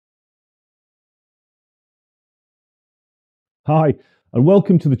Hi, and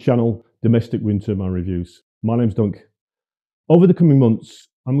welcome to the channel Domestic Wind Turbine Reviews. My name's Dunk. Over the coming months,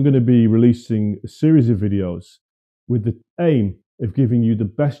 I'm going to be releasing a series of videos with the aim of giving you the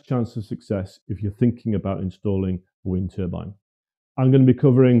best chance of success if you're thinking about installing a wind turbine. I'm going to be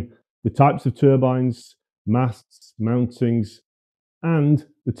covering the types of turbines, masts, mountings, and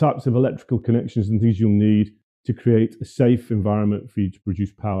the types of electrical connections and things you'll need to create a safe environment for you to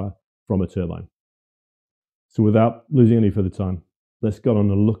produce power from a turbine. So without losing any further time, let's go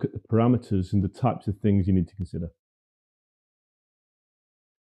on and look at the parameters and the types of things you need to consider.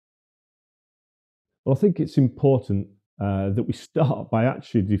 Well, I think it's important that we start by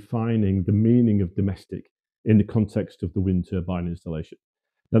actually defining the meaning of domestic in the context of the wind turbine installation.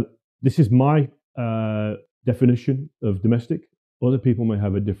 Now, this is my definition of domestic. Other people may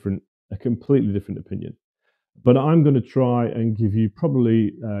have a completely different opinion. But I'm going to try and give you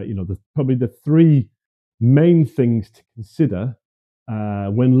probably the three main things to consider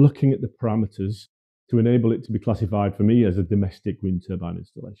when looking at the parameters to enable it to be classified for me as a domestic wind turbine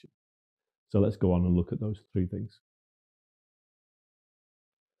installation. So let's go on and look at those three things.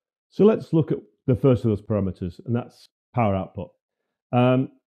 So let's look at the first of those parameters, and that's power output.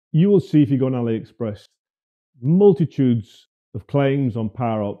 You will see if you go on AliExpress, multitudes of claims on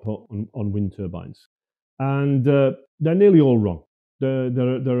power output on wind turbines. And they're nearly all wrong.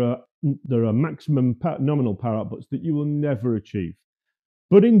 There are maximum nominal power outputs that you will never achieve.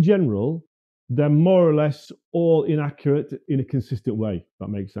 But in general, they're more or less all inaccurate in a consistent way, if that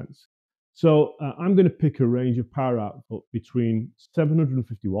makes sense. So I'm going to pick a range of power output between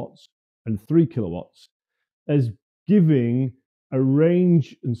 750 watts and 3 kilowatts as giving a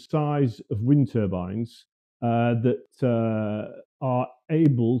range and size of wind turbines that are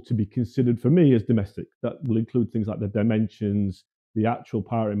able to be considered for me as domestic. That will include things like the dimensions, the actual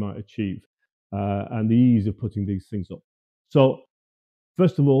power it might achieve, and the ease of putting these things up. So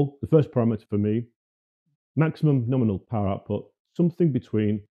first of all, the first parameter for me, maximum nominal power output, something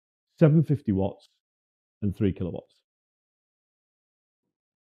between 750 watts and 3 kilowatts.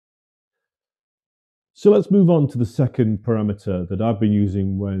 So let's move on to the second parameter that I've been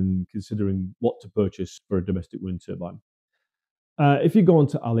using when considering what to purchase for a domestic wind turbine. If you go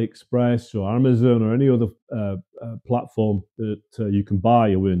onto AliExpress or Amazon or any other platform that you can buy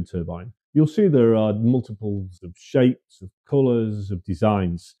a wind turbine, you'll see there are multiples of shapes, of colours, of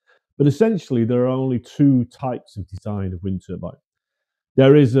designs. But essentially, there are only two types of design of wind turbine.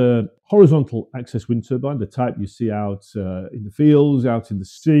 There is a horizontal axis wind turbine, the type you see out in the fields, out in the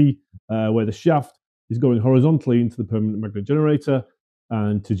sea, where the shaft is going horizontally into the permanent magnet generator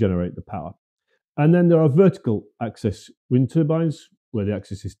and to generate the power. And then there are vertical axis wind turbines, where the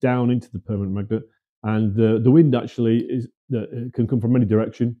axis is down into the permanent magnet, and the wind actually can come from any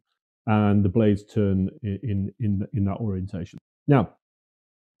direction, and the blades turn in that orientation. Now,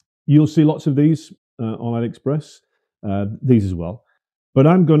 you'll see lots of these on AliExpress, these as well. But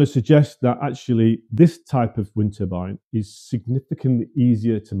I'm going to suggest that actually this type of wind turbine is significantly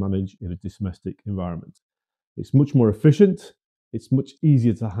easier to manage in a domestic environment. It's much more efficient. It's much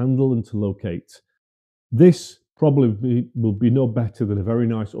easier to handle and to locate. This probably will be no better than a very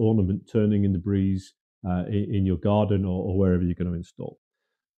nice ornament turning in the breeze in your garden or wherever you're going to install.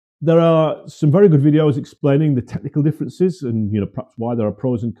 There are some very good videos explaining the technical differences and perhaps why there are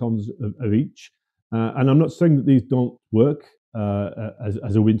pros and cons of each. And I'm not saying that these don't work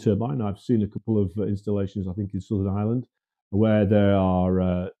as a wind turbine. I've seen a couple of installations, I think in Southern Ireland, where there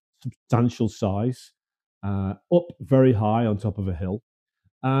are substantial size, up very high on top of a hill.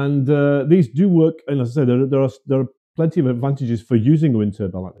 And these do work, and as I say, there are plenty of advantages for using a wind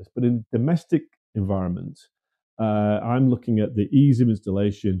turbine like this. But in domestic environment, I'm looking at the ease of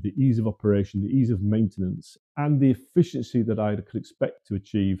installation, the ease of operation, the ease of maintenance, and the efficiency that I could expect to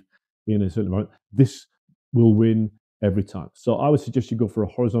achieve in a certain environment. This will win every time. So I would suggest you go for a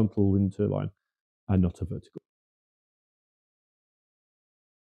horizontal wind turbine and not a vertical.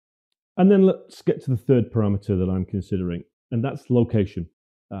 And then let's get to the third parameter that I'm considering, and that's location.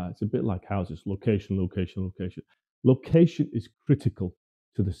 It's a bit like houses, location, location, location. Location is critical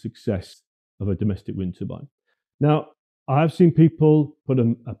to the success of a domestic wind turbine. Now, I've seen people put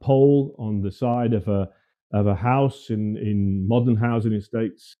a pole on the side of a house in modern housing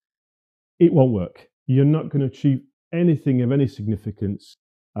estates. It won't work. You're not going to achieve anything of any significance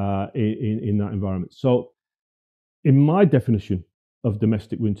in that environment. So in my definition of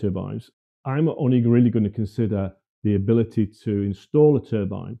domestic wind turbines, I'm only really going to consider the ability to install a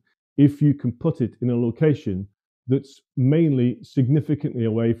turbine if you can put it in a location that's mainly significantly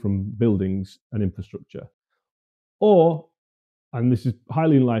away from buildings and infrastructure. Or, and this is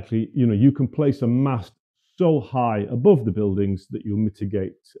highly unlikely, you can place a mast so high above the buildings that you'll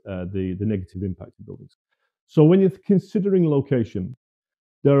mitigate the negative impact of buildings. So when you're considering location,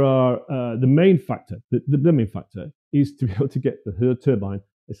 there are the main factor. The main factor is to be able to get the turbine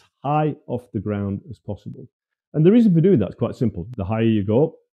as high off the ground as possible. And the reason for doing that is quite simple. The higher you go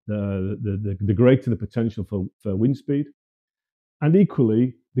up, the greater the potential for wind speed, and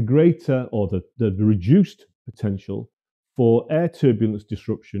equally the greater or the reduced potential for air turbulence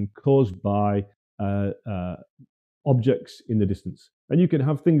disruption caused by uh, uh, objects in the distance. And you can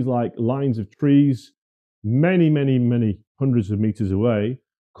have things like lines of trees many hundreds of meters away,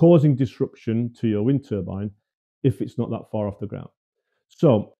 causing disruption to your wind turbine if it's not that far off the ground.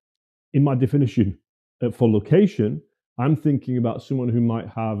 So, in my definition for location, I'm thinking about someone who might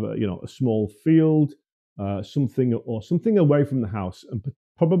have a small field, something away from the house, and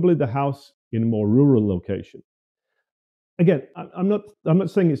probably the house in a more rural location. Again, I'm not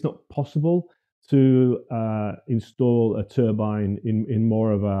saying it's not possible to install a turbine in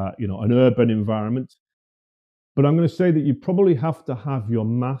more of an urban environment, but I'm going to say that you probably have to have your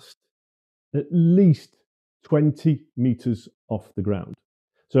mast at least 20 meters off the ground.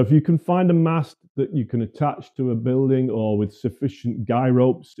 So if you can find a mast that you can attach to a building or with sufficient guy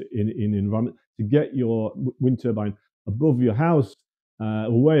ropes in environment to get your wind turbine above your house,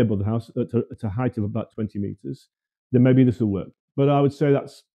 way above the house at a height of about 20 meters, then maybe this will work. But I would say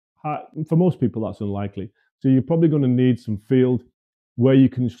that's for most people that's unlikely. So you're probably going to need some field where you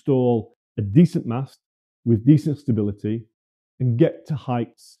can install a decent mast with decent stability and get to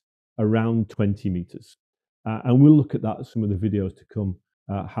heights around 20 meters. And we'll look at that in some of the videos to come,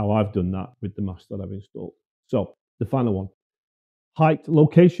 how I've done that with the mast that I've installed. So the final one, height,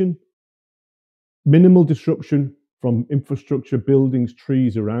 location, minimal disruption from infrastructure, buildings,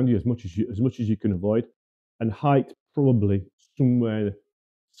 trees around you as much as you can avoid, and height probably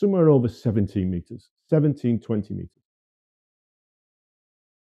somewhere over 17 meters, 20 meters.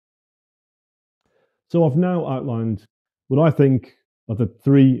 So I've now outlined what I think are the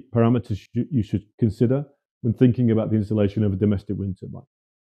three parameters you should consider when thinking about the installation of a domestic wind turbine.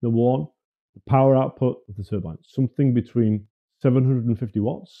 Number one, the power output of the turbine, something between 750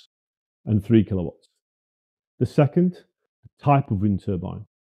 watts and 3 kilowatts. The second, the type of wind turbine,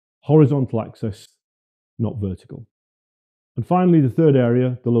 horizontal axis, not vertical. And finally, the third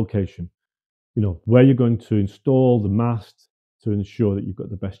area, the location, where you're going to install the mast to ensure that you've got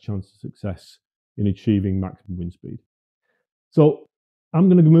the best chance of success in achieving maximum wind speed. So I'm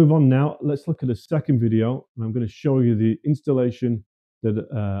going to move on now. Let's look at a second video, and I'm going to show you the installation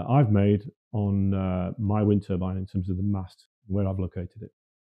that I've made on my wind turbine in terms of the mast, where I've located it.